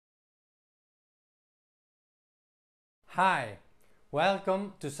Hi,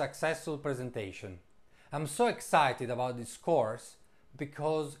 welcome to Successful Presentation. I'm so excited about this course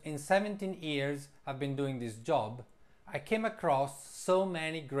because in 17 years I've been doing this job, I came across so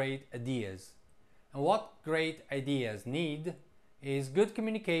many great ideas. And what great ideas need is good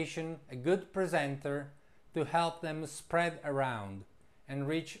communication, a good presenter to help them spread around and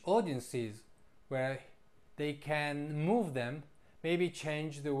reach audiences where they can move them, maybe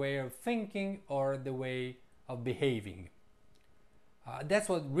change the way of thinking or the way of behaving. That's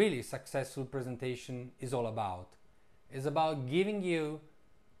what really successful presentation is all about. It's about giving you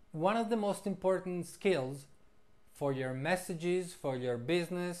one of the most important skills for your messages, for your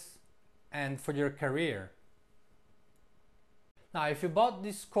business, and for your career. Now, if you bought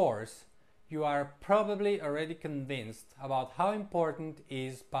this course, you are probably already convinced about how important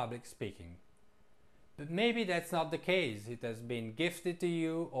is public speaking. But maybe that's not the case. It has been gifted to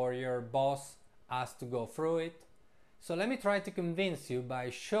you or your boss asked to go through it. So let me try to convince you by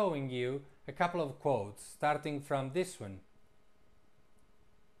showing you a couple of quotes, starting from this one.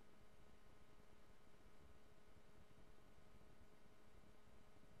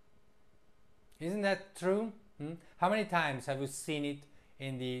 Isn't that true? How many times have you seen it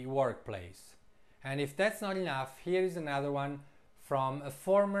in the workplace? And if that's not enough, here is another one from a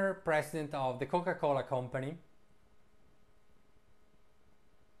former president of the Coca-Cola company.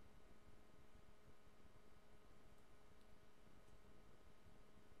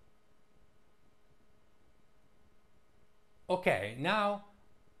 Okay, now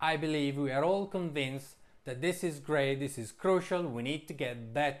I believe we are all convinced that this is great, this is crucial, we need to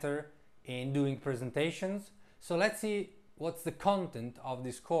get better in doing presentations. So let's see what's the content of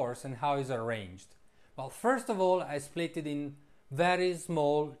this course and how it's arranged. Well, first of all, I split it in very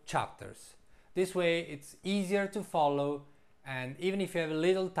small chapters. This way it's easier to follow, and even if you have a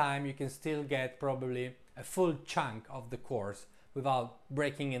little time, you can still get probably a full chunk of the course without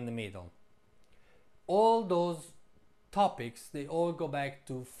breaking in the middle. All those topics, they all go back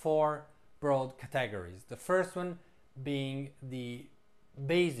to four broad categories. The first one being the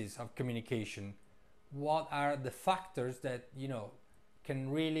basis of communication. What are the factors that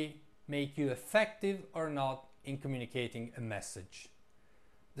can really make you effective or not in communicating a message?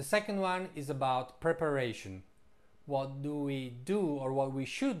 The second one is about preparation. What do we do or what we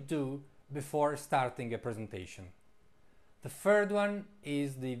should do before starting a presentation? The third one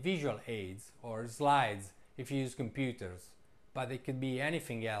is the visual aids or slides if you use computers, but it could be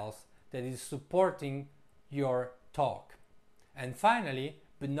anything else that is supporting your talk. And finally,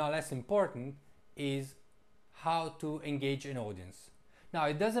 but not less important, is how to engage an audience. Now,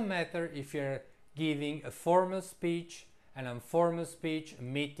 it doesn't matter if you're giving a formal speech, an informal speech, a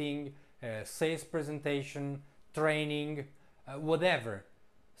meeting, a sales presentation, training, whatever.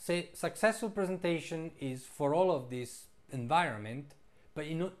 Successful presentation is for all of this environment, but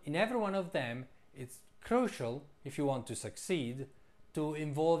in every one of them, it's crucial, if you want to succeed, to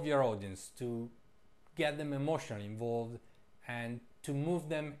involve your audience, to get them emotionally involved and to move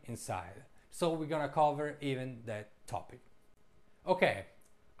them inside. So we're gonna cover even that topic. Okay,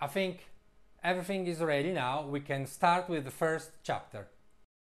 I think everything is ready now. We can start with the first chapter.